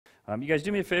You guys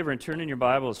do me a favor and turn in your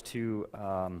Bibles to,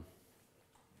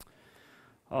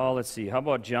 let's see, how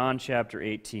about John chapter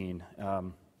 18?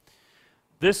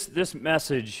 This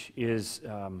message is,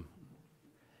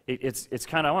 it's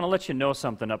kind of, I want to let you know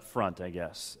something up front, I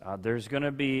guess. There's going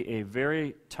to be a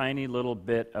very tiny little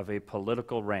bit of a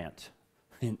political rant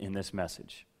in this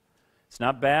message. It's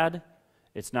not bad,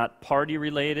 it's not party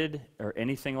related or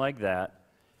anything like that,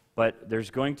 but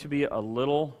there's going to be a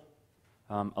little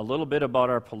bit about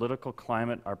our political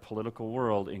climate, our political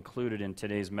world included in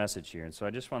today's message here. And so I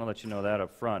just want to let you know that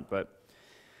up front. But,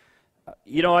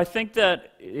 I think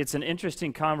that it's an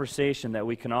interesting conversation that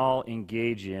we can all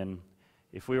engage in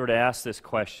if we were to ask this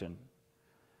question: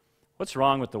 what's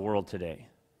wrong with the world today?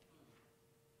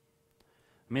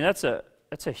 I mean, that's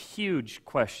a huge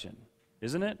question,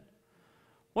 isn't it?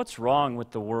 What's wrong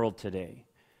with the world today?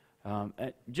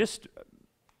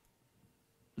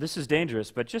 This is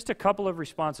dangerous, but just a couple of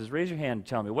responses. Raise your hand and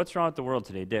tell me, what's wrong with the world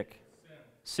today, Dick?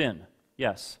 Sin.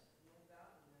 Yes.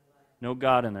 No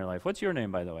God in their life. What's your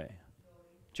name, by the way?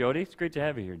 Jody. It's great to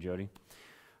have you here, Jody.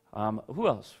 Who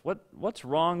else? What's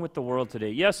wrong with the world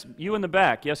today? Yes, you in the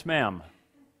back. Yes, ma'am.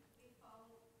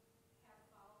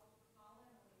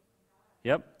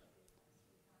 Yep.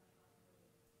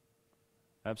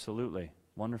 Absolutely.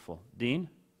 Wonderful. Dean?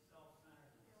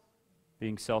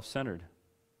 Being self-centered.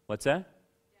 What's that?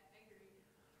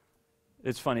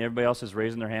 It's funny, everybody else is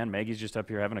raising their hand. Maggie's just up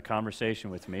here having a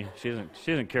conversation with me. She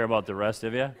doesn't care about the rest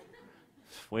of you.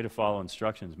 Way to follow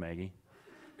instructions, Maggie.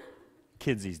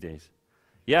 Kids these days.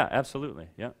 Yeah, absolutely.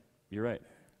 Yeah, you're right.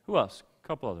 Who else? A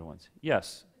couple other ones.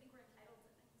 Yes. I think we're entitled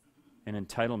to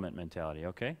things. An entitlement mentality.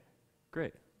 Okay,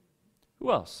 great.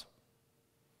 Who else?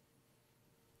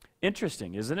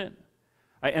 Interesting, isn't it?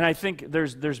 I think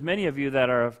there's many of you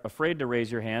that are afraid to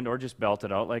raise your hand or just belt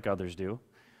it out like others do.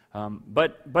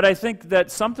 But I think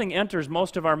that something enters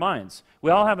most of our minds.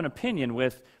 We all have an opinion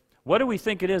with what do we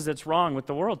think it is that's wrong with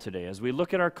the world today as we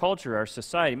look at our culture, our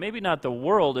society, maybe not the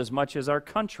world as much as our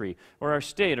country or our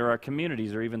state or our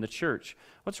communities or even the church.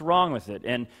 What's wrong with it?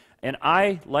 And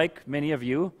I, like many of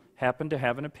you, happen to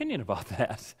have an opinion about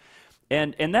that.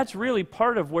 And that's really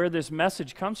part of where this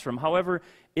message comes from. However,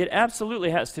 it absolutely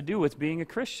has to do with being a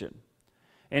Christian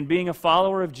and being a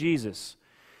follower of Jesus.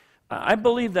 I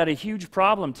believe that a huge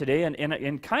problem today,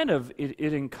 and kind of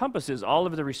it encompasses all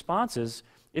of the responses,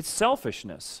 it's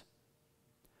selfishness.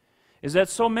 Is that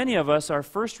so many of us, our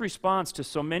first response to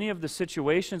so many of the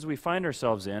situations we find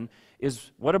ourselves in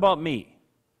is, what about me?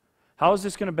 How is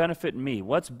this going to benefit me?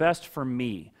 What's best for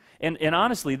me? And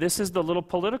honestly, this is the little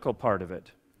political part of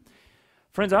it.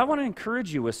 Friends, I want to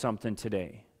encourage you with something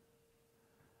today.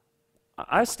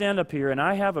 I stand up here and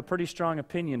I have a pretty strong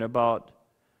opinion about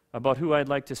who I'd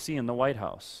like to see in the White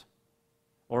House,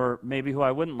 or maybe who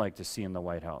I wouldn't like to see in the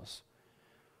White House.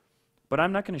 But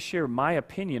I'm not going to share my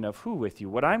opinion of who with you.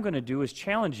 What I'm going to do is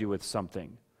challenge you with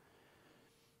something.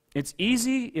 It's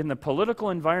easy in the political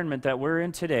environment that we're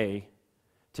in today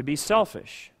to be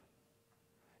selfish.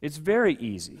 It's very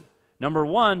easy. Number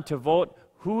one, to vote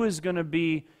who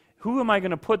am I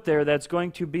going to put there that's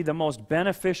going to be the most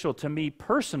beneficial to me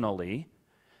personally,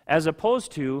 as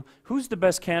opposed to who's the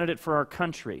best candidate for our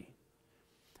country.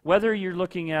 Whether you're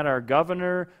looking at our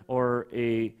governor or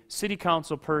a city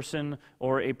council person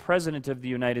or a president of the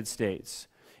United States,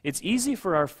 it's easy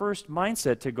for our first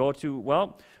mindset to go to,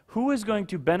 well, who is going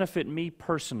to benefit me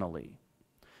personally?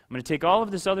 I'm going to take all of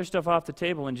this other stuff off the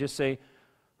table and just say,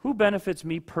 who benefits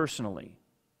me personally?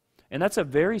 And that's a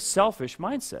very selfish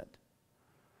mindset.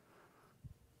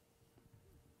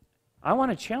 I want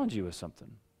to challenge you with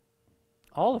something.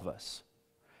 All of us.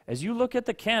 As you look at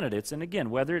the candidates, and again,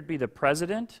 whether it be the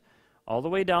president, all the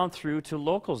way down through to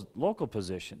local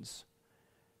positions,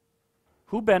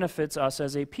 who benefits us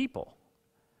as a people?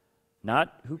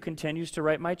 Not who continues to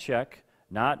write my check,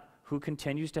 not who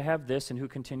continues to have this and who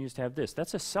continues to have this.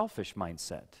 That's a selfish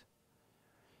mindset.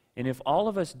 And if all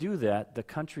of us do that, the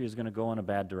country is going to go in a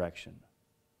bad direction.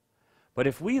 But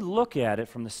if we look at it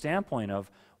from the standpoint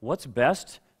of what's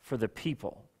best for the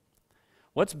people,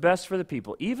 what's best for the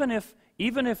people, even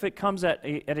if it comes at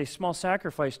a small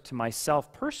sacrifice to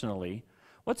myself personally,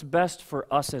 what's best for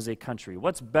us as a country?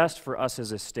 What's best for us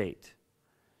as a state?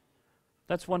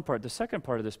 That's one part. The second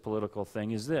part of this political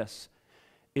thing is this.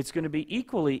 It's going to be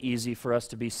equally easy for us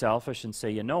to be selfish and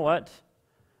say, you know what?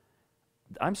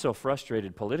 I'm so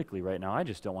frustrated politically right now, I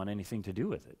just don't want anything to do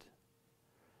with it.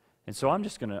 And so I'm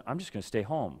just going to stay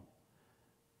home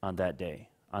on that day.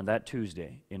 On that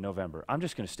Tuesday in November. I'm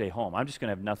just going to stay home. I'm just going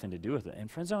to have nothing to do with it. And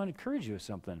friends, I want to encourage you with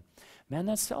something. Man,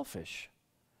 that's selfish.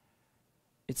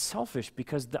 It's selfish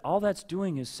because all that's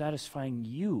doing is satisfying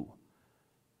you.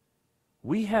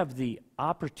 We have the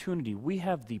opportunity, we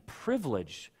have the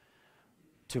privilege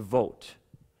to vote,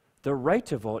 the right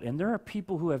to vote. And there are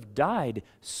people who have died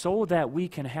so that we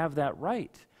can have that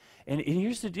right. And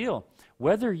here's the deal.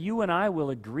 Whether you and I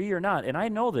will agree or not, and I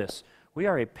know this, we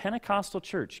are a Pentecostal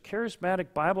church,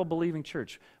 charismatic, Bible-believing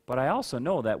church, but I also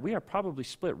know that we are probably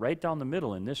split right down the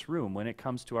middle in this room when it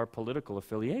comes to our political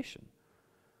affiliation.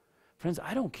 Friends,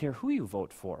 I don't care who you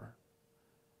vote for.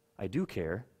 I do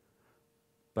care,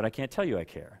 but I can't tell you I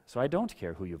care. So I don't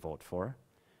care who you vote for.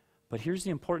 But here's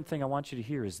the important thing I want you to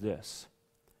hear is this.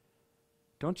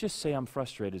 Don't just say I'm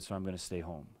frustrated, so I'm going to stay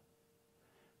home.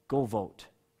 Go vote.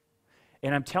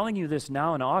 And I'm telling you this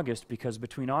now in August because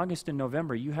between August and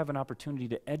November, you have an opportunity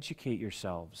to educate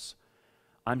yourselves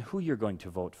on who you're going to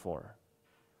vote for.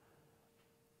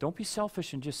 Don't be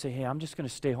selfish and just say, hey, I'm just going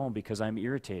to stay home because I'm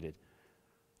irritated.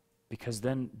 Because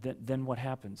then what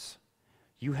happens?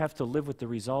 You have to live with the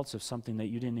results of something that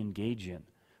you didn't engage in.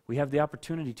 We have the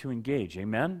opportunity to engage.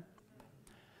 Amen?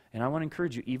 And I want to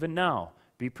encourage you, even now,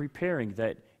 be preparing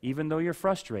that even though you're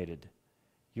frustrated,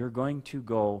 you're going to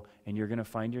go and you're going to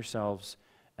find yourselves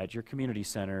at your community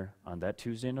center on that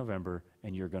Tuesday in November,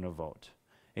 and you're going to vote.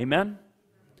 Amen?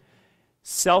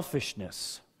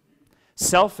 Selfishness.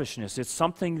 Selfishness, it's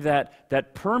something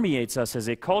that permeates us as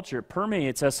a culture, it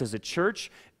permeates us as a church,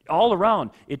 all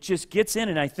around. It just gets in,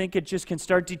 and I think it just can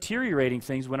start deteriorating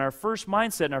things when our first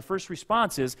mindset and our first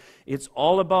response is, it's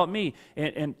all about me.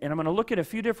 And I'm going to look at a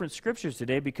few different scriptures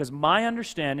today because my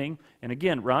understanding, and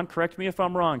again, Ron, correct me if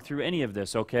I'm wrong through any of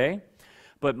this, okay?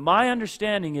 But my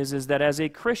understanding is that as a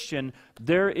Christian,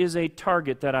 there is a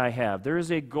target that I have. There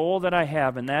is a goal that I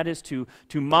have, and that is to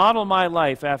model my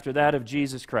life after that of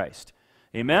Jesus Christ.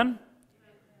 Amen?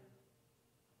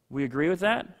 We agree with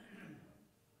that?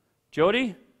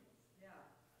 Jody?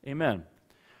 Amen.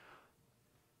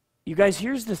 You guys,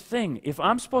 here's the thing. If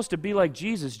I'm supposed to be like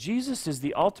Jesus, Jesus is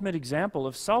the ultimate example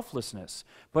of selflessness.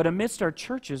 But amidst our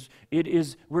churches,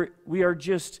 we are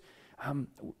just,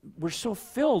 we're so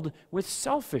filled with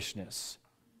selfishness.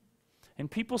 And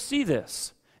people see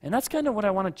this. And that's kind of what I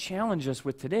want to challenge us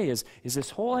with today is this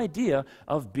whole idea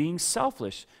of being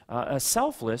selfless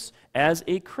as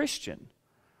a Christian.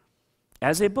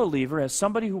 As a believer, as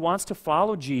somebody who wants to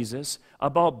follow Jesus,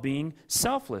 about being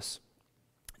selfless.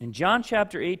 In John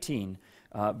chapter 18,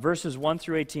 verses 1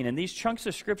 through 18, and these chunks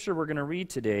of scripture we're going to read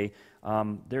today,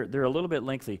 they're a little bit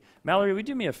lengthy. Mallory, would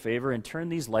you do me a favor and turn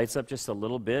these lights up just a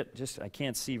little bit? I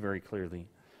can't see very clearly.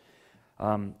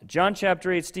 John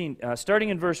chapter 18, starting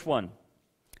in verse 1.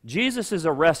 Jesus is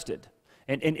arrested.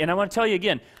 And I want to tell you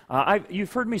again,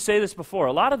 you've heard me say this before.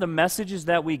 A lot of the messages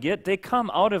that we get, they come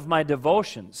out of my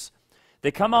devotions. They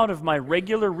come out of my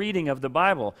regular reading of the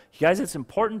Bible. You guys, it's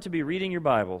important to be reading your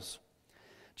Bibles.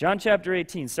 John chapter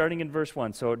 18, starting in verse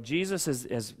 1. So Jesus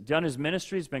has done his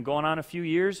ministry. It's been going on a few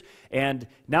years, and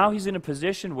now he's in a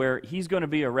position where he's going to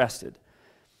be arrested.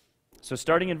 So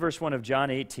starting in verse 1 of John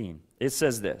 18, it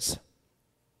says this.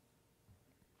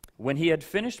 When he had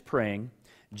finished praying,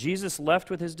 Jesus left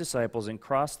with his disciples and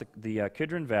crossed the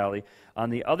Kidron Valley.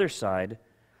 On the other side,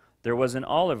 there was an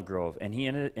olive grove, and he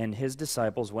and his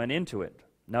disciples went into it.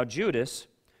 Now Judas,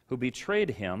 who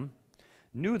betrayed him,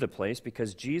 knew the place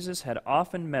because Jesus had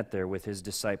often met there with his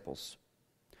disciples.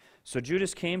 So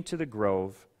Judas came to the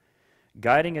grove,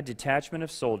 guiding a detachment of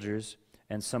soldiers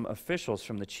and some officials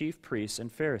from the chief priests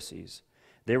and Pharisees.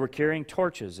 They were carrying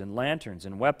torches and lanterns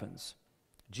and weapons.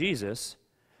 Jesus,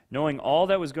 knowing all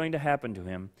that was going to happen to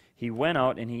him, he went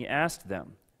out and he asked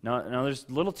them. Now there's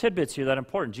little tidbits here that are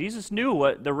important. Jesus knew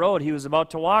what the road he was about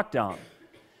to walk down.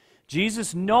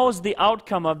 Jesus knows the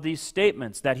outcome of these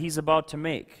statements that he's about to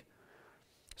make.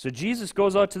 So Jesus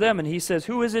goes out to them and he says,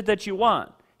 who is it that you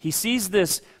want? He sees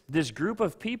this group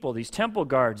of people, these temple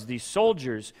guards, these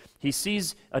soldiers. He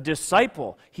sees a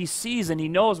disciple. He sees and he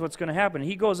knows what's going to happen.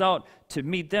 He goes out to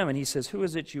meet them and he says, who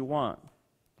is it you want?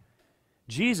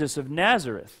 Jesus of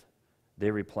Nazareth,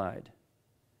 they replied.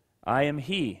 I am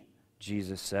he,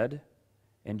 Jesus said,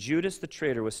 and Judas the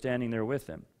traitor was standing there with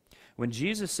him. When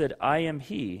Jesus said, I am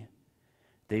he,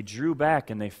 they drew back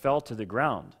and they fell to the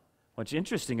ground. What's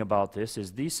interesting about this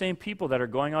is these same people that are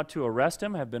going out to arrest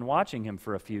him have been watching him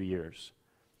for a few years.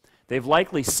 They've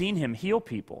likely seen him heal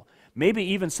people, maybe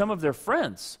even some of their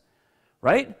friends,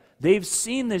 right? They've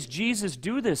seen this Jesus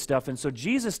do this stuff, and so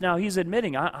Jesus now, he's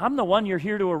admitting, I'm the one you're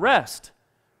here to arrest.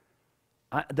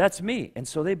 That's me. And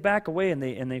so they back away and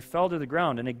they fell to the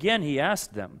ground. And again he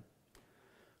asked them,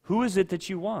 who is it that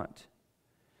you want?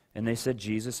 And they said,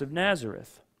 Jesus of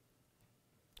Nazareth.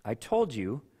 I told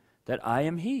you that I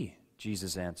am he,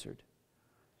 Jesus answered.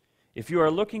 If you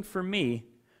are looking for me,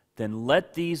 then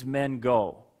let these men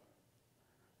go.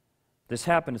 This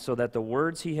happened so that the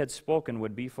words he had spoken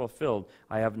would be fulfilled.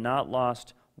 I have not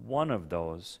lost one of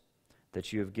those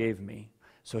that you have gave me.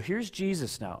 So here's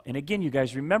Jesus now. And again, you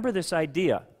guys, remember this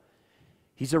idea.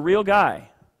 He's a real guy,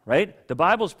 right? The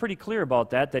Bible's pretty clear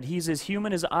about that he's as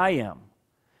human as I am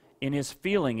in his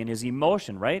feeling, in his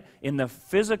emotion, right? In the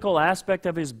physical aspect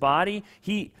of his body,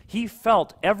 he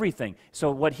felt everything. So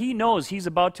what he knows he's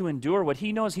about to endure, what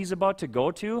he knows he's about to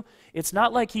go to, it's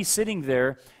not like he's sitting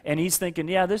there and he's thinking,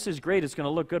 yeah, this is great, it's going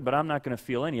to look good, but I'm not going to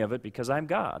feel any of it because I'm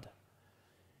God.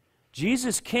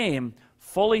 Jesus came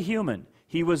fully human.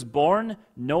 He was born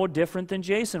no different than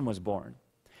Jason was born.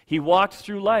 He walked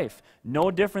through life no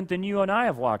different than you and I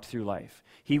have walked through life.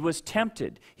 He was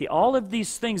tempted. All of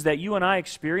these things that you and I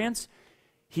experience,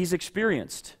 he's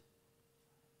experienced.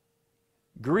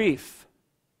 Grief,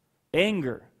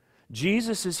 anger.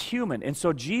 Jesus is human. And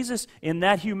so Jesus, in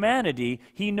that humanity,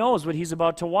 he knows what he's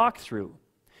about to walk through.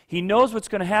 He knows what's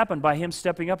going to happen by him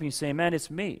stepping up and he's saying, man,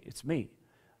 it's me. It's me.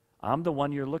 I'm the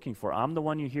one you're looking for. I'm the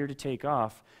one you're here to take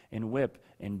off and whip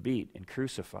and beat and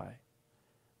crucify.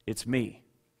 It's me.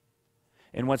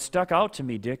 And what stuck out to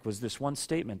me, Dick, was this one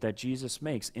statement that Jesus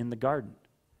makes in the garden.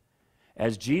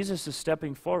 As Jesus is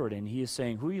stepping forward and he is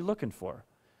saying, who are you looking for?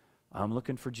 I'm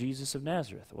looking for Jesus of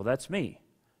Nazareth. Well, that's me.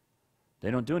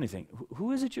 They don't do anything.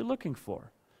 Who is it you're looking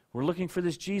for? We're looking for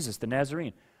this Jesus, the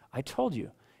Nazarene. I told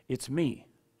you, it's me.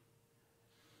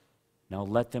 Now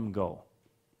let them go.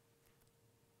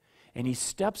 And he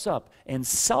steps up and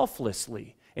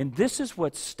selflessly, and this is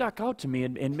what stuck out to me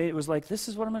and it was like, this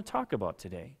is what I'm going to talk about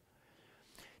today.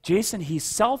 Jason, he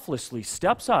selflessly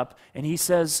steps up and he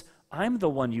says, I'm the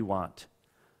one you want.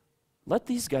 Let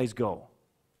these guys go.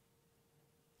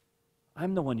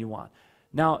 I'm the one you want.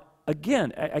 Now,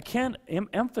 again, I can't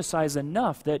emphasize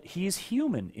enough that he's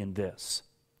human in this.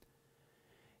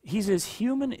 He's as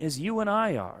human as you and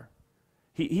I are.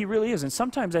 He really is. And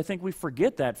sometimes I think we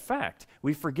forget that fact.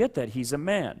 We forget that he's a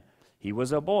man. He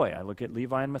was a boy. I look at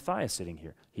Levi and Matthias sitting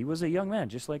here. He was a young man,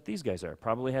 just like these guys are.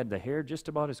 Probably had the hair just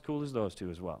about as cool as those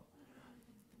two as well.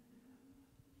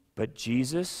 But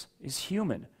Jesus is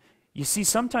human. You see,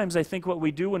 sometimes I think what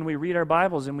we do when we read our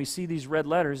Bibles and we see these red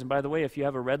letters, and by the way, if you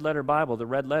have a red letter Bible, the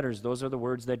red letters, those are the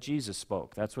words that Jesus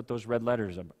spoke. That's what those red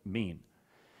letters mean.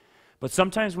 But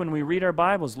sometimes when we read our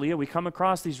Bibles, Leah, we come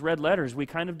across these red letters, we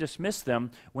kind of dismiss them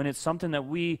when it's something that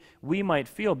we might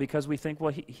feel because we think,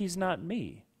 well, he's not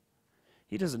me.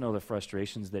 He doesn't know the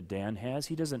frustrations that Dan has.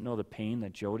 He doesn't know the pain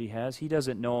that Jody has. He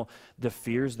doesn't know the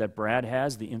fears that Brad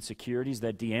has, the insecurities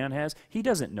that Deanne has. He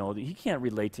doesn't know that. He can't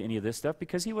relate to any of this stuff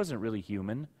because he wasn't really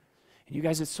human. And you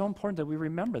guys, it's so important that we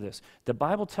remember this. The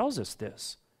Bible tells us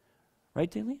this.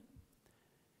 Right, Dealey?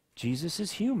 Jesus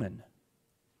is human.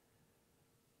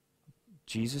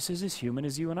 Jesus is as human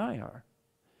as you and I are.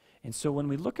 And so when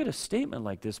we look at a statement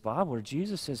like this, Bob, where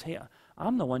Jesus says, hey,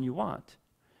 I'm the one you want.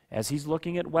 As he's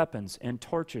looking at weapons and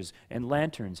torches and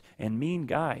lanterns and mean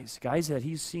guys that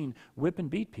he's seen whip and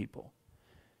beat people,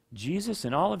 Jesus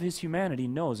in all of his humanity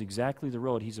knows exactly the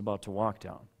road he's about to walk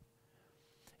down.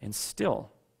 And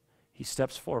still, he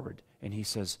steps forward and he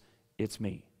says, it's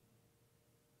me.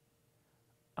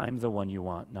 I'm the one you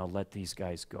want. Now let these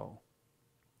guys go.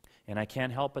 And I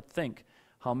can't help but think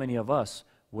how many of us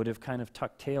would have kind of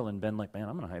tucked tail and been like, man,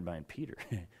 I'm going to hide behind Peter.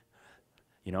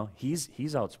 You know,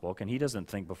 he's outspoken. He doesn't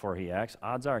think before he acts.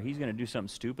 Odds are he's going to do something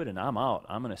stupid and I'm out.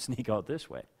 I'm going to sneak out this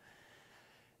way.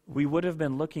 We would have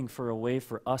been looking for a way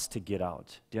for us to get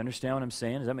out. Do you understand what I'm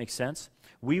saying? Does that make sense?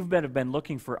 We've been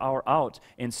looking for our out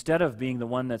instead of being the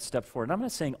one that stepped forward. And I'm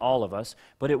not saying all of us,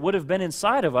 but it would have been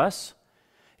inside of us.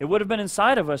 It would have been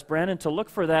inside of us, Brandon, to look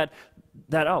for that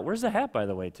out. Where's the hat, by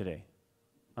the way, today?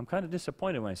 I'm kind of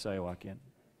disappointed when I saw you walk in.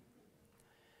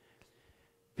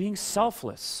 Being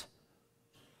selfless.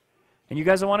 And you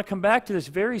guys, I want to come back to this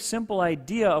very simple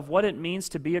idea of what it means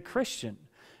to be a Christian.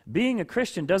 Being a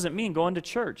Christian doesn't mean going to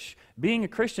church. Being a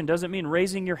Christian doesn't mean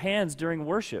raising your hands during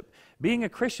worship. Being a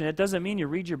Christian, it doesn't mean you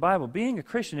read your Bible. Being a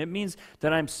Christian, it means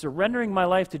that I'm surrendering my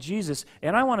life to Jesus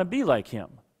and I want to be like him.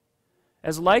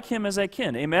 As like him as I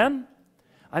can. Amen?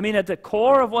 I mean, at the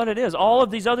core of what it is, all of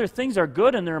these other things are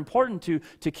good and they're important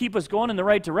to keep us going in the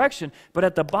right direction. But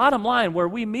at the bottom line, where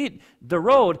we meet the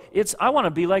road, it's I want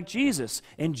to be like Jesus.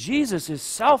 And Jesus is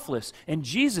selfless. And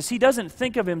Jesus, he doesn't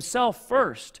think of himself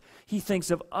first. He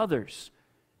thinks of others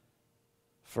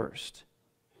first.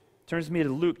 Turns me to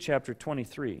Luke chapter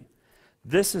 23.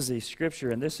 This is a scripture,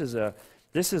 and this is a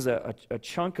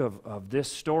chunk of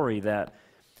this story that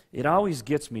it always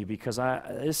gets me because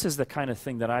this is the kind of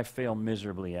thing that I fail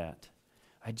miserably at.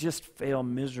 I just fail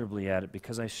miserably at it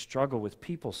because I struggle with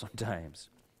people sometimes.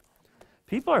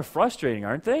 People are frustrating,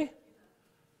 aren't they?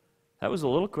 That was a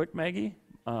little quick, Maggie.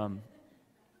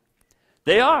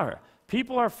 They are.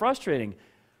 People are frustrating.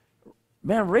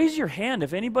 Man, raise your hand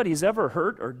if anybody's ever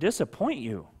hurt or disappointed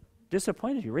you.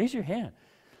 Raise your hand.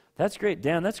 That's great.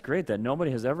 Dan, that's great that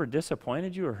nobody has ever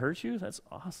disappointed you or hurt you. That's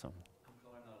awesome. I'm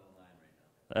going out of the line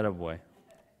right now. Atta boy.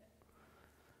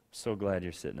 So glad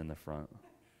you're sitting in the front.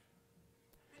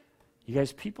 You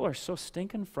guys, people are so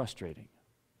stinking frustrating.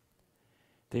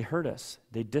 They hurt us.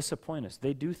 They disappoint us.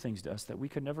 They do things to us that we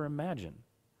could never imagine.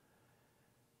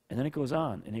 And then it goes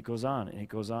on, and it goes on, and it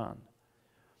goes on.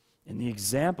 And the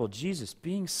example, Jesus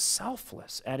being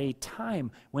selfless at a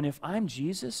time when if I'm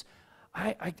Jesus,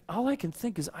 all I can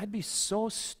think is I'd be so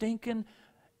stinking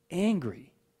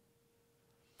angry.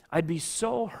 I'd be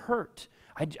so hurt.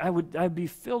 I'd be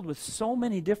filled with so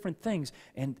many different things.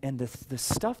 And the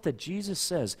stuff that Jesus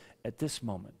says at this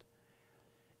moment,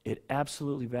 it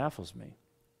absolutely baffles me.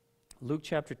 Luke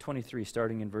chapter 23,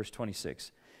 starting in verse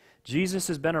 26. Jesus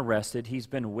has been arrested. He's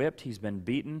been whipped. He's been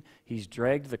beaten. He's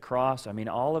dragged the cross. I mean,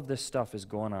 all of this stuff is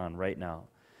going on right now.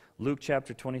 Luke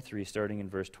chapter 23, starting in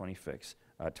verse 26.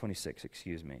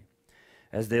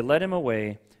 As they led him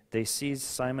away, they seized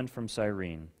Simon from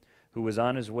Cyrene, who was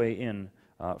on his way in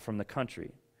from the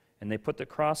country, and they put the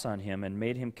cross on him and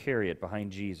made him carry it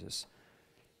behind Jesus.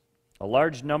 A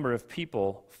large number of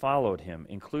people followed him,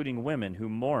 including women who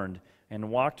mourned and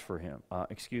wailed for him.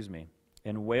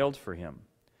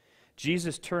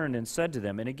 Jesus turned and said to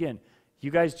them, and again,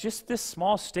 you guys, just this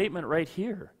small statement right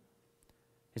here,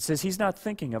 it says he's not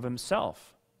thinking of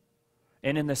himself.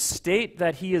 And in the state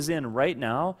that he is in right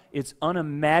now, it's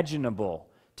unimaginable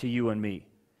to you and me.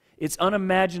 It's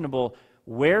unimaginable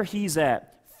where he's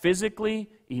at physically,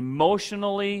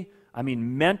 emotionally,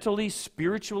 mentally,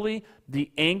 spiritually,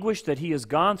 the anguish that he has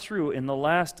gone through in the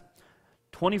last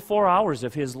 24 hours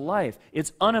of his life.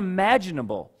 It's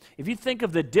unimaginable. If you think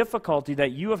of the difficulty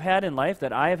that you have had in life,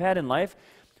 that I have had in life,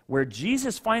 where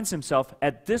Jesus finds himself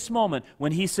at this moment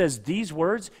when he says these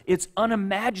words, it's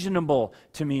unimaginable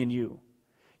to me and you.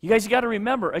 You guys, you got to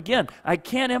remember, again, I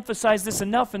can't emphasize this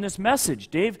enough in this message.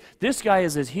 Dave, this guy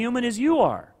is as human as you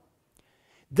are.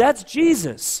 That's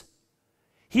Jesus.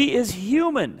 He is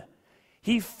human.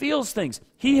 He feels things.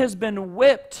 He has been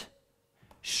whipped,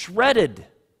 shredded.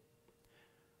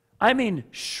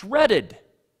 Shredded.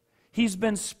 He's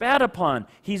been spat upon.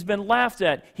 He's been laughed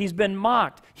at. He's been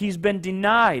mocked. He's been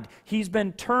denied. He's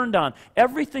been turned on.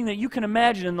 Everything that you can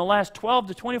imagine in the last 12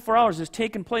 to 24 hours has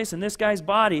taken place in this guy's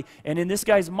body and in this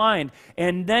guy's mind.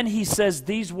 And then he says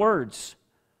these words.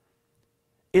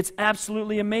 It's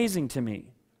absolutely amazing to me.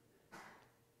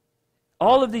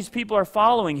 All of these people are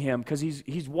following him because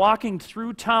he's walking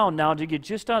through town now to get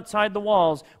just outside the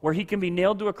walls where he can be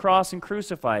nailed to a cross and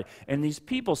crucified. And these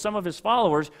people, some of his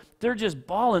followers, they're just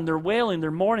bawling, they're wailing,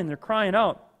 they're mourning, they're crying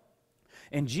out.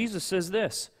 And Jesus says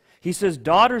this. He says,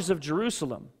 "Daughters of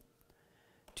Jerusalem,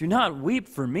 do not weep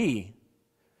for me.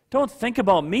 Don't think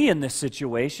about me in this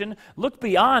situation. Look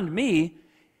beyond me,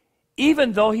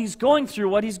 even though he's going through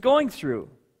what he's going through."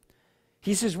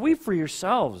 He says, "Weep for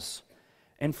yourselves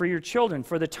and for your children,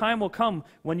 for the time will come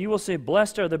when you will say,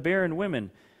 'Blessed are the barren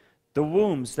women, the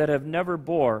wombs that have never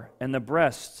bore, and the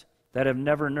breasts that have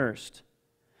never nursed.'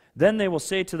 Then they will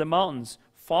say to the mountains,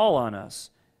 'Fall on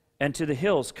us,' and to the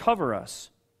hills, 'Cover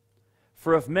us.'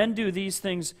 For if men do these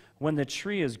things when the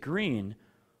tree is green,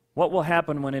 what will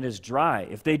happen when it is dry?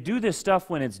 If they do this stuff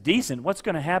when it's decent, what's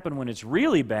going to happen when it's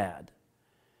really bad?"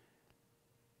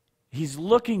 He's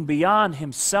looking beyond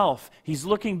himself. He's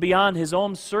looking beyond his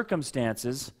own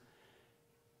circumstances.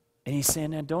 And he's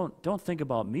saying, "Man, don't think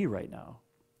about me right now,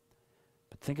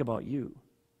 but think about you."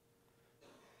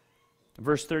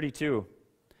 Verse 32,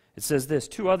 it says this,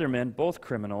 "Two other men, both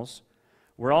criminals,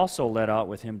 were also led out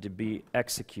with him to be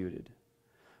executed.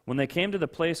 When they came to the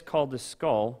place called the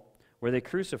Skull, where they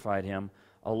crucified him,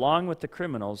 along with the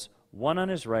criminals, one on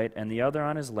his right and the other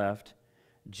on his left,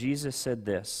 Jesus said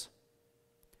this,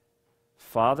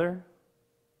 'Father,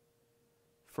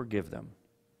 forgive them,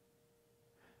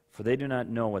 for they do not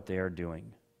know what they are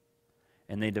doing.'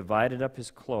 And they divided up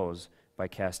his clothes by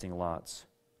casting lots.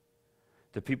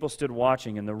 The people stood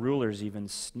watching, and the rulers even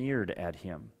sneered at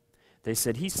him. They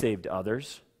said, 'He saved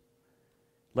others.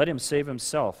 Let him save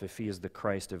himself if he is the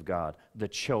Christ of God, the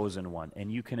chosen one.'"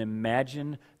 And you can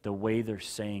imagine the way they're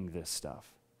saying this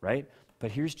stuff, right?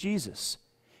 But here's Jesus.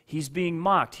 He's being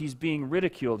mocked. He's being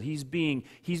ridiculed. He's being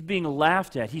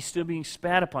laughed at. He's still being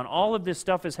spat upon. All of this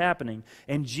stuff is happening.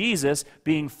 And Jesus,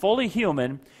 being fully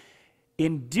human,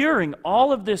 enduring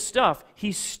all of this stuff,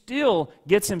 he still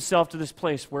gets himself to this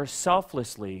place where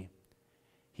selflessly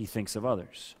he thinks of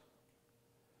others.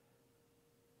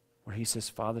 Where he says,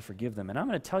 "Father, forgive them." And I'm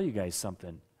going to tell you guys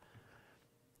something.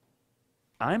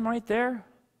 I'm right there,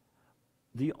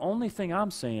 the only thing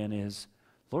I'm saying is,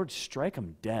 Lord, strike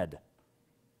them dead.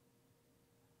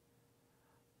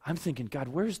 I'm thinking, God,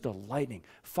 where's the lightning?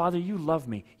 Father, you love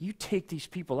me. You take these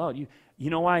people out. You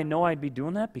know why I know I'd be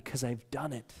doing that? Because I've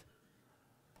done it.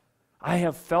 I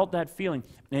have felt that feeling,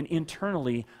 and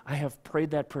internally, I have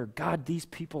prayed that prayer. God, these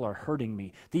people are hurting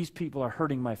me. These people are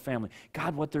hurting my family.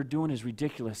 God, what they're doing is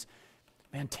ridiculous.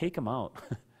 Man, take them out.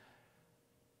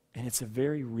 And it's a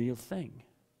very real thing.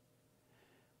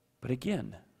 But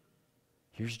again,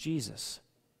 here's Jesus,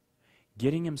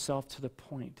 getting himself to the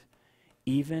point,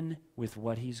 even with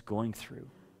what he's going through.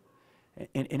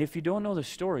 And if you don't know the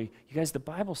story, you guys, the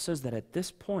Bible says that at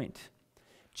this point,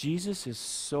 Jesus is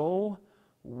so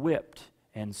whipped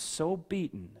and so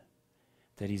beaten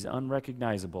that he's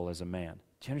unrecognizable as a man.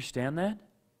 Do you understand that?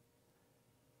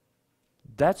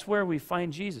 That's where we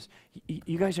find Jesus.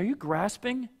 You guys, are you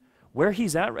grasping where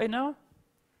he's at right now?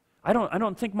 I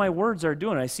don't think my words are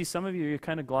doing it. I see some of you, you're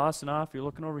kind of glossing off. You're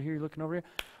looking over here, you're looking over here.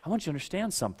 I want you to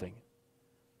understand something.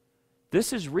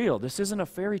 This is real. This isn't a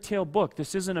fairy tale book.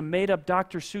 This isn't a made-up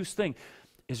Dr. Seuss thing.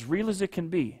 As real as it can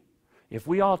be. If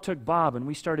we all took Bob and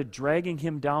we started dragging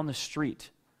him down the street,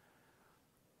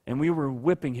 and we were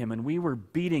whipping him, and we were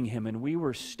beating him, and we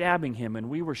were stabbing him, and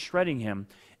we were shredding him,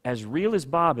 as real as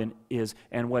Bob is,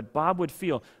 and what Bob would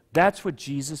feel, that's what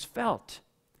Jesus felt.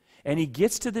 And he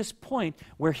gets to this point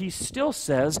where he still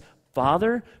says,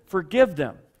 Father, forgive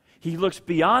them. He looks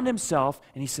beyond himself,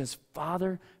 and he says,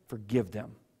 Father, forgive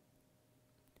them.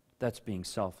 That's being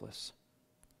selfless.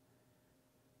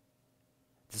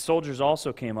 The soldiers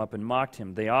also came up and mocked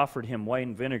him. They offered him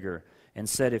wine vinegar and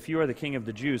said, If you are the king of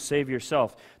the Jews, save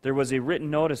yourself. There was a written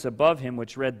notice above him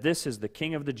which read, This is the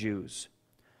king of the Jews.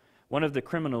 One of the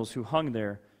criminals who hung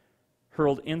there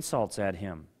hurled insults at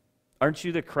him. Aren't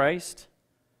you the Christ?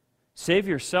 Save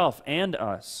yourself and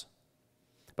us.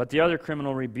 But the other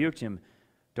criminal rebuked him.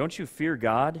 Don't you fear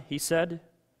God, he said.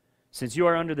 Since you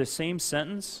are under the same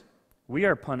sentence, we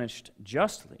are punished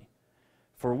justly,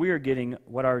 for we are getting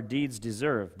what our deeds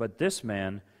deserve. But this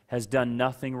man has done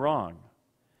nothing wrong.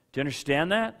 Do you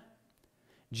understand that?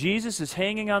 Jesus is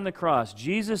hanging on the cross.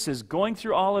 Jesus is going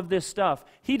through all of this stuff.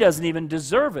 He doesn't even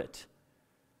deserve it.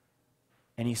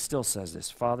 And he still says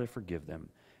this, Father, forgive them.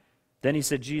 Then he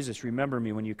said, Jesus, remember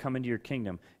me when you come into your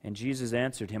kingdom. And Jesus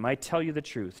answered him, I tell you the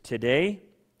truth. Today,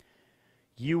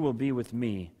 you will be with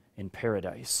me in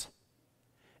paradise.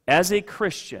 As a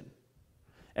Christian,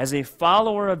 as a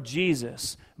follower of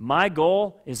Jesus, my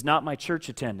goal is not my church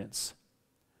attendance.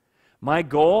 My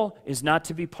goal is not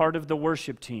to be part of the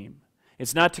worship team.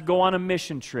 It's not to go on a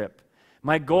mission trip.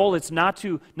 My goal is not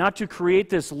to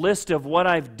create this list of what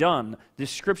I've done, the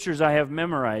scriptures I have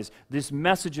memorized, these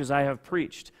messages I have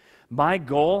preached. My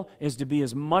goal is to be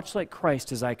as much like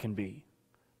Christ as I can be.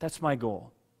 That's my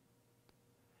goal.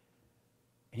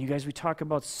 And you guys, we talk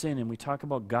about sin and we talk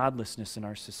about godlessness in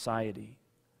our society.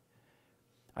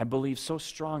 I believe so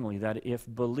strongly that if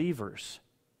believers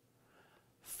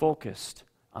focused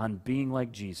on being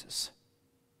like Jesus,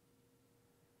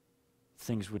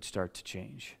 things would start to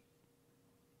change.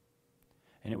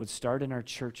 And it would start in our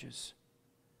churches.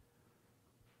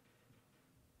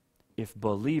 If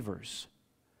believers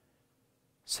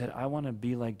said, I want to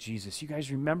be like Jesus. You guys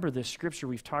remember this scripture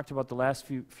we've talked about the last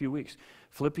few weeks.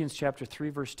 Philippians chapter 3,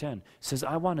 verse 10 says,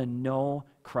 I want to know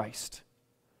Christ.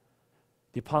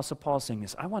 The Apostle Paul is saying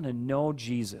this, I want to know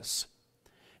Jesus.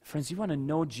 Friends, you want to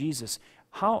know Jesus.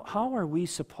 How are we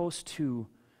supposed to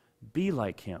be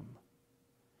like him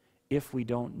if we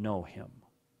don't know him?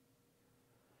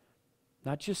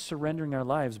 Not just surrendering our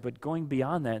lives, but going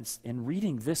beyond that and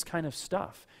reading this kind of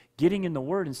stuff. Getting in the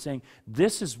Word and saying,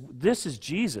 this is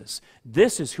Jesus.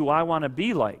 This is who I want to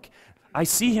be like. I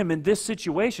see him in this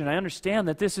situation. I understand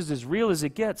that this is as real as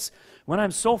it gets. When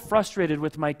I'm so frustrated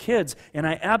with my kids and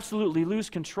I absolutely lose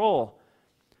control,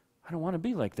 I don't want to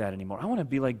be like that anymore. I want to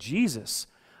be like Jesus.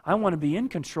 I want to be in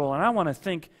control, and I want to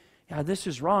think, yeah, this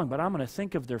is wrong, but I'm going to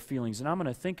think of their feelings, and I'm going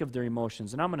to think of their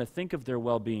emotions, and I'm going to think of their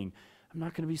well-being. I'm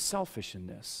not going to be selfish in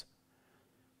this.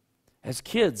 As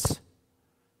kids,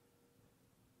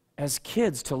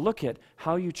 to look at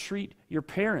how you treat your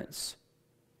parents,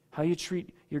 how you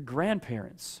treat your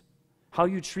grandparents, how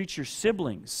you treat your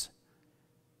siblings,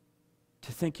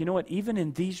 to think, you know what, even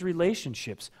in these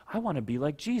relationships, I want to be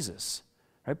like Jesus.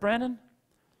 Right, Brandon?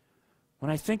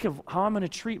 When I think of how I'm going to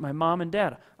treat my mom and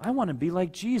dad, I want to be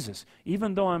like Jesus.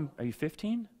 Even though are you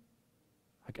 15?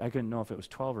 I couldn't know if it was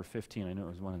 12 or 15. I know it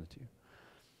was one of the two.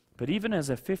 But even as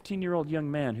a 15-year-old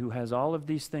young man who has all of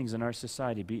these things in our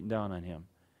society beaten down on him,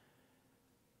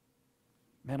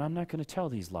 man, I'm not going to tell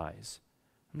these lies.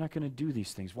 I'm not going to do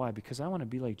these things. Why? Because I want to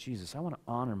be like Jesus. I want to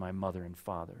honor my mother and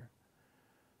father.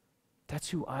 That's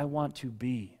who I want to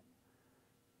be.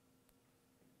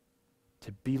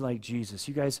 To be like Jesus.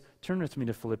 You guys, turn with me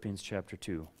to Philippians chapter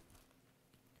 2.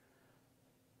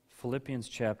 Philippians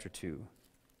chapter 2.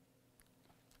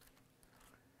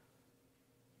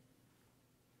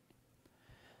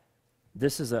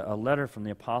 This is a letter from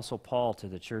the Apostle Paul to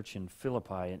the church in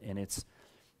Philippi, and it's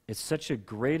such a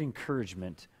great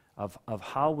encouragement of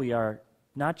how we are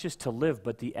not just to live,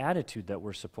 but the attitude that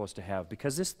we're supposed to have.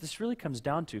 Because this really comes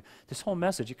down to, this whole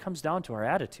message, it comes down to our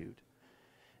attitude.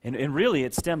 And really,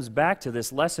 it stems back to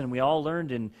this lesson we all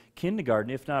learned in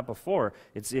kindergarten, if not before.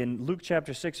 It's in Luke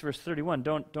chapter 6, verse 31.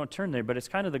 Don't turn there, but it's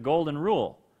kind of the golden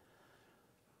rule.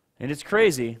 And it's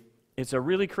crazy. It's a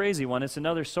really crazy one. It's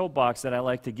another soapbox that I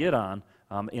like to get on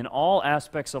in all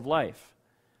aspects of life.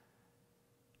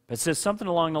 It says something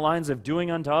along the lines of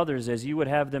doing unto others as you would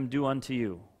have them do unto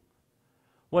you.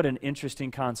 What an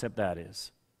interesting concept that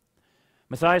is.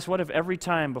 Matthias, what if every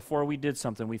time before we did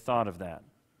something we thought of that?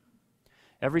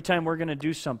 Every time we're going to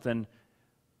do something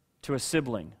to a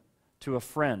sibling, to a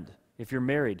friend, if you're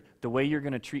married, the way you're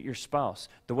going to treat your spouse,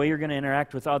 the way you're going to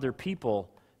interact with other people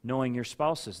knowing your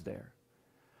spouse is there,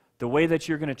 the way that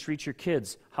you're going to treat your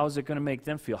kids, how is it going to make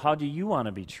them feel? How do you want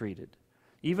to be treated?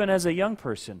 Even as a young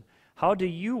person, how do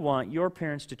you want your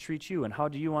parents to treat you, and how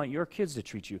do you want your kids to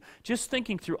treat you? Just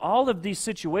thinking through all of these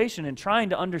situations and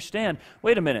trying to understand,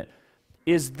 wait a minute,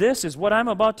 is what I'm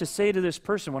about to say to this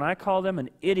person when I call them an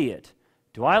idiot?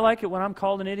 Do I like it when I'm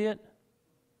called an idiot?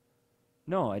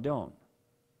 No, I don't.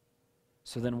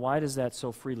 So then why does that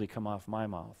so freely come off my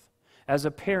mouth? As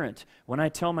a parent, when I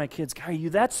tell my kids, are you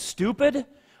that stupid?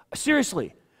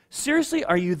 Seriously,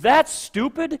 are you that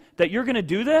stupid that you're going to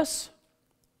do this?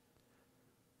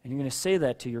 And you're going to say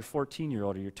that to your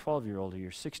 14-year-old or your 12-year-old or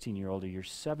your 16-year-old or your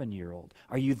 7-year-old.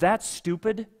 Are you that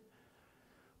stupid?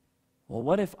 Well,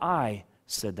 what if I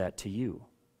said that to you?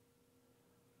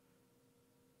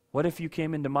 What if you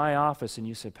came into my office and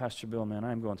you said, Pastor Bill, man,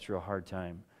 I'm going through a hard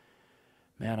time.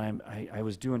 Man, I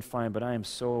was doing fine, but I am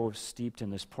so steeped in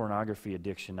this pornography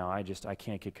addiction now, I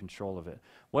can't get control of it.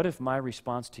 What if my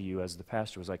response to you as the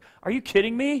pastor was like, are you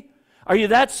kidding me? Are you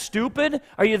that stupid?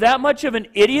 Are you that much of an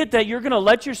idiot that you're going to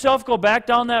let yourself go back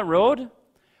down that road?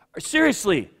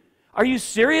 Seriously, are you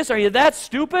serious? Are you that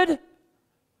stupid?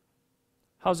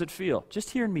 How's it feel? Just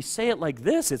hearing me say it like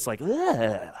this, it's like,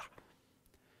 ugh.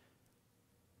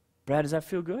 Brad, does that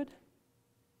feel good?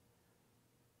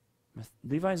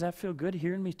 Levi, does that feel good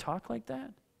hearing me talk like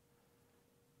that?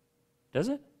 Does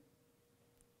it?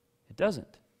 It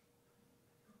doesn't.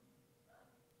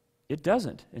 It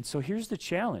doesn't. And so here's the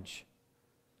challenge.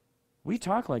 We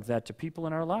talk like that to people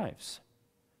in our lives.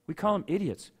 We call them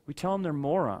idiots. We tell them they're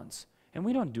morons. And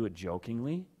we don't do it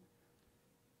jokingly.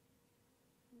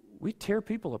 We tear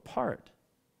people apart.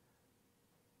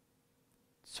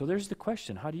 So there's the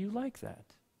question, how do you like that?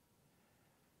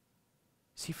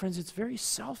 See, friends, it's very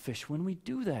selfish when we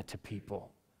do that to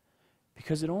people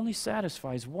because it only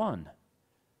satisfies one.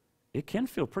 It can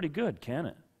feel pretty good, can't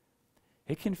it?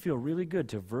 It can feel really good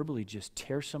to verbally just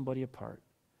tear somebody apart.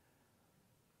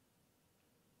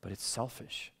 But it's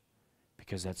selfish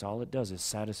because that's all it does is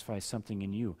satisfy something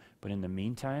in you. But in the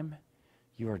meantime,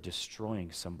 you are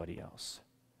destroying somebody else.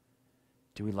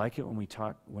 Do we like it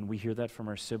when we hear that from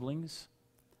our siblings?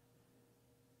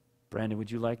 Brandon,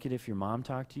 would you like it if your mom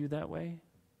talked to you that way?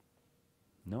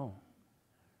 No.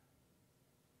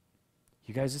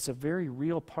 You guys, it's a very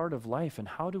real part of life. And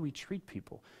how do we treat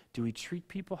people? Do we treat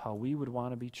people how we would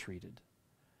want to be treated?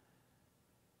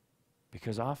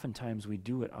 Because oftentimes we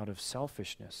do it out of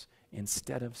selfishness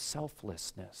instead of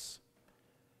selflessness.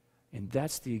 And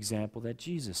that's the example that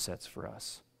Jesus sets for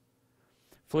us.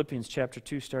 Philippians chapter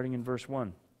 2, starting in verse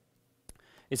 1.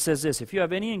 It says this, if you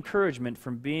have any encouragement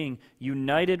from being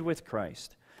united with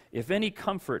Christ, if any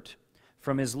comfort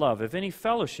from his love, if any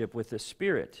fellowship with the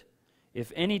Spirit,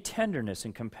 if any tenderness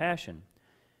and compassion,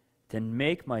 then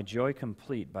make my joy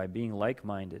complete by being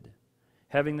like-minded,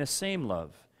 having the same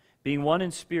love, being one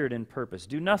in spirit and purpose.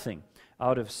 Do nothing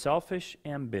out of selfish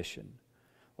ambition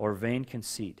or vain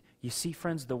conceit. You see,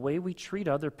 friends, the way we treat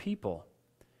other people,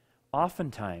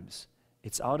 oftentimes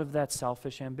it's out of that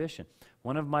selfish ambition.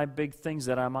 One of my big things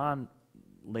that I'm on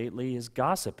lately is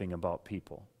gossiping about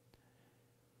people.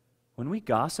 When we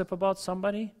gossip about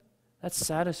somebody, that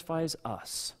satisfies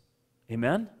us.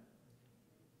 Amen?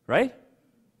 Right?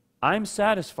 I'm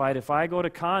satisfied if I go to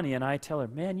Connie and I tell her,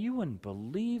 man, you wouldn't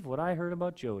believe what I heard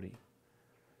about Jody.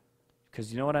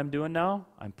 Because you know what I'm doing now?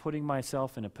 I'm putting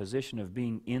myself in a position of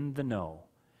being in the know.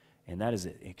 And that is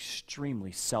an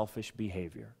extremely selfish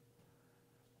behavior.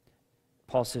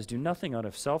 Paul says, do nothing out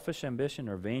of selfish ambition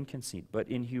or vain conceit, but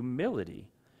in humility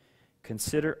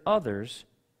consider others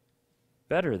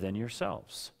better than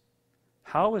yourselves.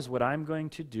 How is what I'm going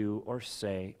to do or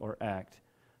say or act,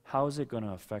 how is it going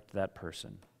to affect that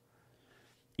person?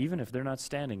 Even if they're not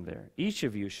standing there. Each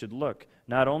of you should look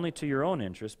not only to your own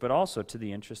interest, but also to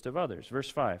the interest of others. Verse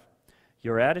 5,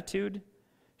 your attitude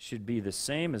should be the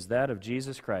same as that of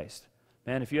Jesus Christ.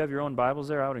 Man, if you have your own Bibles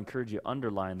there, I would encourage you to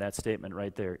underline that statement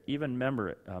right there. Even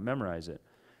memorize it.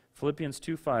 Philippians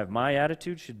 2:5, my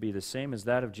attitude should be the same as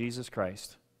that of Jesus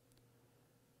Christ.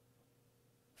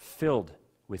 Filled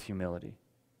with humility.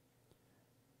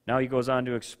 Now he goes on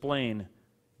to explain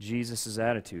Jesus'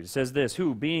 attitude. It says this,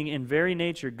 who, being in very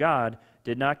nature God,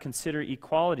 did not consider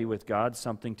equality with God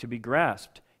something to be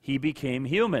grasped. He became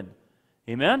human.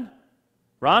 Amen?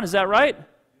 Ron, is that right? Amen.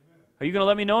 Are you going to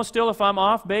let me know still if I'm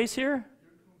off base here?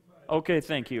 Okay,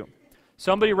 thank you.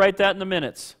 Somebody write that in the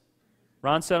minutes.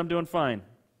 Ron said I'm doing fine.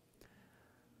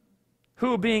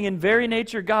 Who, being in very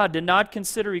nature God, did not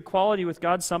consider equality with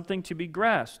God something to be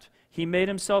grasped. He made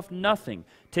himself nothing,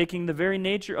 taking the very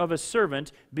nature of a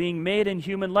servant, being made in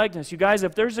human likeness. You guys,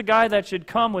 if there's a guy that should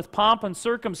come with pomp and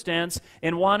circumstance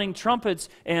and wanting trumpets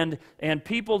and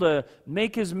people to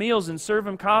make his meals and serve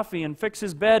him coffee and fix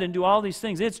his bed and do all these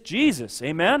things, it's Jesus.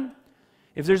 Amen?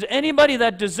 If there's anybody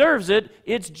that deserves it,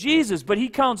 it's Jesus. But he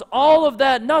counts all of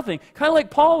that nothing. Kind of like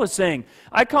Paul was saying,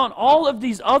 I count all of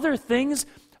these other things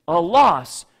a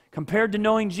loss compared to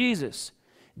knowing Jesus.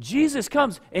 Jesus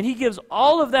comes and he gives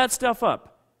all of that stuff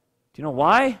up. Do you know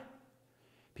why?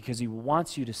 Because he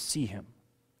wants you to see him.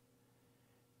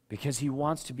 Because he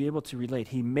wants to be able to relate.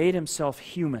 He made himself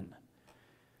human.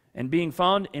 And being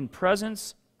found in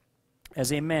presence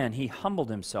as a man, he humbled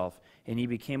himself and he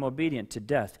became obedient to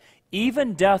death.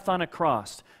 Even death on a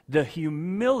cross. The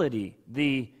humiliating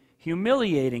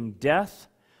death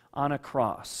on a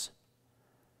cross.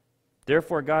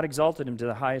 Therefore God exalted him to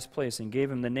the highest place and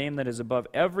gave him the name that is above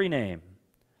every name,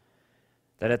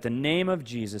 that at the name of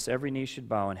Jesus every knee should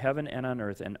bow in heaven and on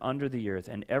earth and under the earth,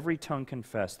 and every tongue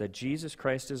confess that Jesus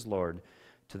Christ is Lord,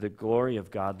 to the glory of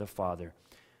God the Father.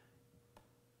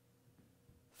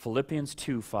 Philippians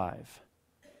 2:5.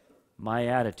 My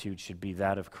attitude should be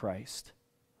that of Christ,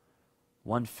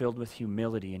 one filled with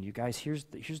humility. And you guys, here's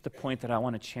the point that I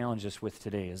want to challenge us with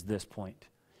today, is this point.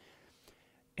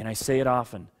 And I say it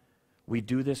often. We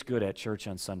do this good at church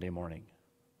on Sunday morning.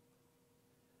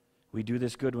 We do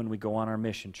this good when we go on our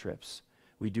mission trips.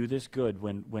 We do this good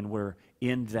when we're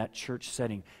in that church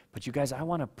setting. But you guys, I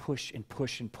want to push and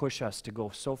push and push us to go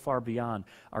so far beyond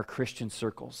our Christian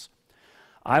circles.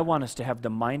 I want us to have the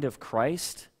mind of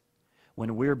Christ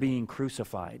when we're being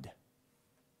crucified.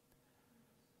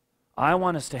 I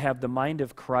want us to have the mind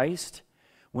of Christ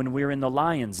when we're in the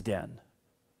lion's den.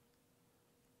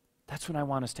 That's when I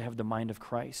want us to have the mind of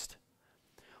Christ.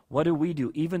 What do we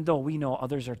do? Even though we know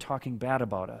others are talking bad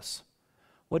about us,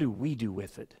 what do we do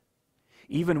with it?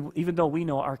 Even though we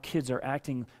know our kids are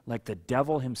acting like the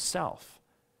devil himself,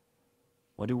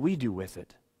 what do we do with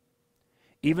it?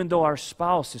 Even though our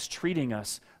spouse is treating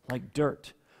us like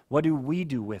dirt, what do we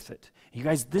do with it? You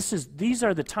guys, these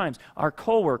are the times. Our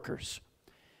coworkers,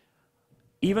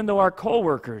 even though our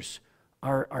coworkers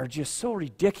are just so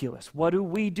ridiculous, what do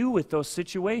we do with those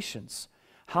situations?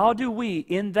 How do we,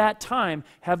 in that time,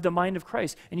 have the mind of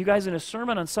Christ? And you guys, in a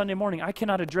sermon on Sunday morning, I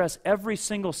cannot address every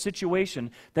single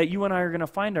situation that you and I are going to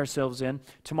find ourselves in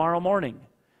tomorrow morning.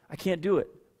 I can't do it.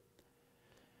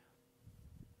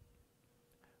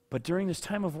 But during this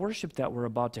time of worship that we're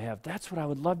about to have, that's what I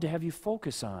would love to have you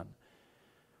focus on.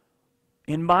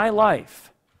 In my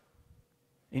life,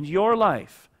 in your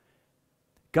life,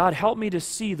 God, help me to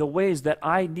see the ways that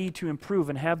I need to improve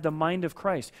and have the mind of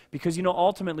Christ. Because you know,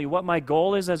 ultimately, what my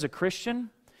goal is as a Christian,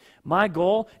 my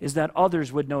goal is that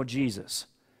others would know Jesus.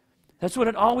 That's what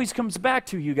it always comes back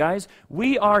to, you guys.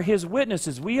 We are his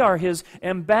witnesses. We are his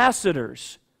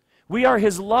ambassadors. We are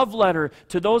his love letter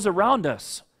to those around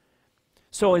us.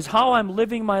 So is how I'm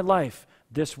living my life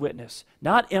this witness.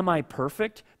 Not am I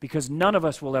perfect, because none of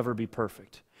us will ever be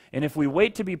perfect. And if we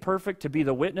wait to be perfect to be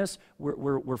the witness,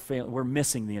 we're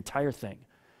missing the entire thing.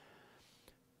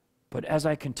 But as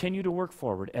I continue to work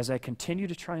forward, as I continue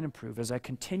to try and improve, as I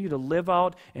continue to live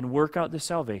out and work out the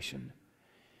salvation,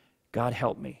 God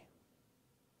help me.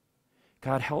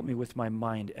 God help me with my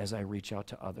mind as I reach out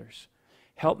to others.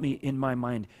 Help me in my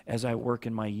mind as I work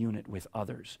in my unit with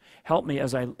others. Help me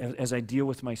as I deal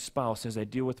with my spouse, as I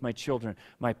deal with my children,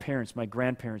 my parents, my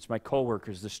grandparents, my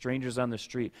coworkers, the strangers on the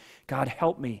street. God,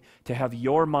 help me to have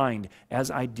your mind as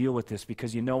I deal with this,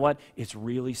 because you know what? It's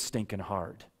really stinking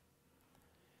hard.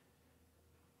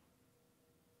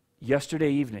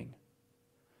 Yesterday evening,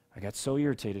 I got so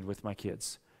irritated with my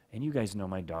kids. And you guys know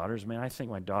my daughters. Man, I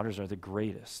think my daughters are the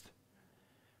greatest.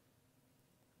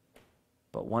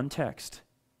 But one text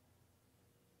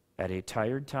at a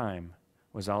tired time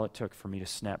was all it took for me to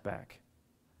snap back.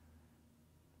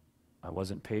 I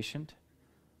wasn't patient.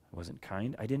 I wasn't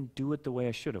kind. I didn't do it the way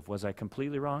I should have. Was I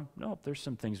completely wrong? No, there's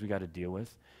some things we got to deal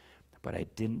with. But I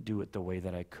didn't do it the way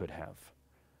that I could have.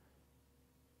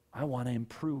 I want to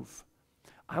improve.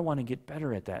 I want to get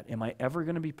better at that. Am I ever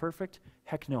going to be perfect?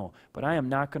 Heck no. But I am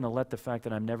not going to let the fact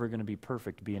that I'm never going to be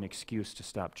perfect be an excuse to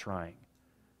stop trying.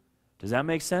 Does that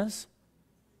make sense?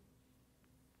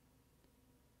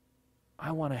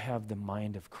 I want to have the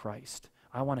mind of Christ.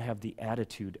 I want to have the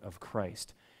attitude of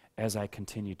Christ as I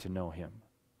continue to know him.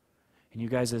 And you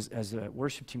guys, as the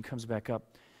worship team comes back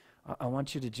up, I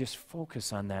want you to just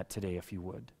focus on that today, if you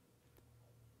would.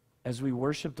 As we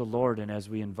worship the Lord and as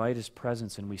we invite his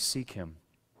presence and we seek him,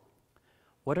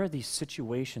 what are these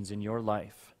situations in your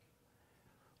life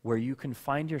where you can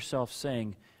find yourself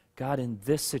saying, God, in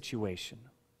this situation,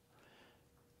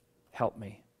 help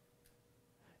me?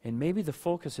 And maybe the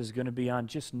focus is going to be on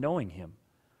just knowing him,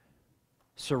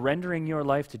 surrendering your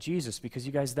life to Jesus, because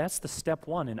you guys, that's the step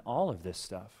one in all of this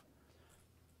stuff.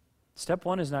 Step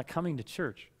one is not coming to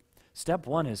church. Step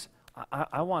one is,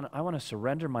 I want to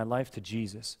surrender my life to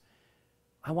Jesus.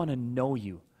 I want to know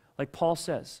you. Like Paul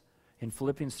says in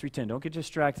Philippians 3:10, don't get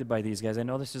distracted by these guys. I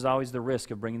know this is always the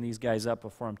risk of bringing these guys up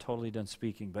before I'm totally done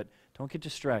speaking, but don't get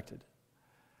distracted.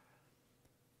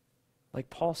 Like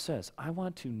Paul says, I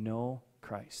want to know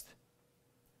Christ.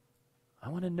 I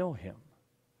want to know him.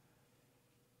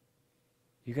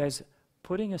 You guys,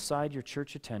 putting aside your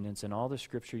church attendance and all the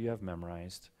scripture you have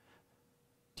memorized,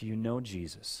 do you know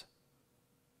Jesus?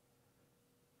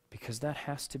 Because that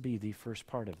has to be the first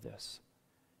part of this.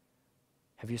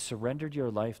 Have you surrendered your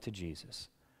life to Jesus?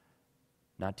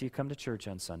 Not do you come to church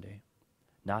on Sunday.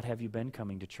 Not have you been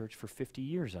coming to church for 50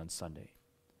 years on Sunday.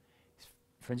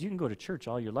 Friends, you can go to church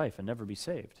all your life and never be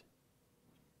saved.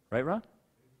 Right, Ron?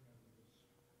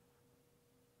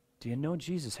 Do you know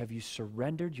Jesus? Have you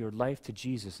surrendered your life to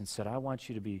Jesus and said, I want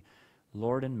you to be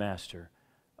Lord and Master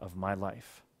of my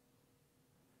life?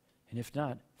 And if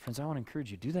not, friends, I want to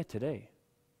encourage you, do that today.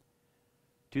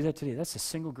 Do that today. That's the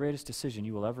single greatest decision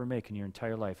you will ever make in your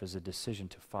entire life, is a decision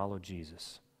to follow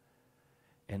Jesus.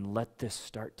 And let this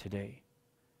start today.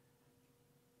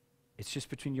 It's just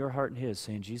between your heart and his,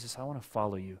 saying, Jesus, I want to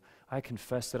follow you. I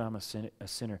confess that I'm a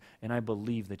sinner, and I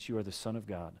believe that you are the Son of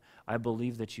God. I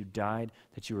believe that you died,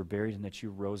 that you were buried, and that you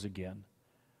rose again.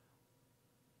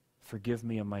 Forgive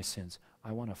me of my sins.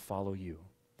 I want to follow you.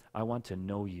 I want to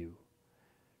know you.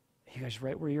 You guys,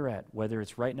 right where you're at, whether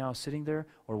it's right now sitting there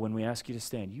or when we ask you to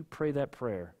stand, you pray that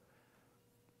prayer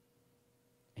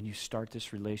and you start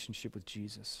this relationship with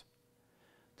Jesus.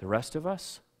 The rest of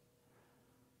us,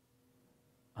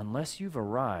 unless you've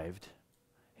arrived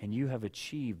and you have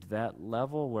achieved that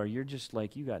level where you're just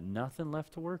like, you got nothing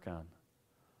left to work on.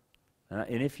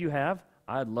 And if you have,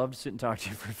 I'd love to sit and talk to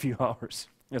you for a few hours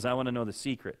because I want to know the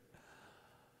secret.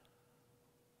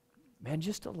 Man,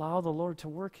 just allow the Lord to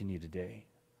work in you today.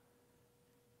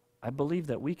 I believe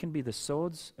that we can be the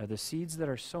seeds that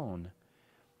are sown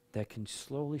that can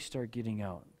slowly start getting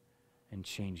out and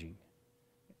changing.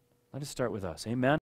 Let us start with us. Amen.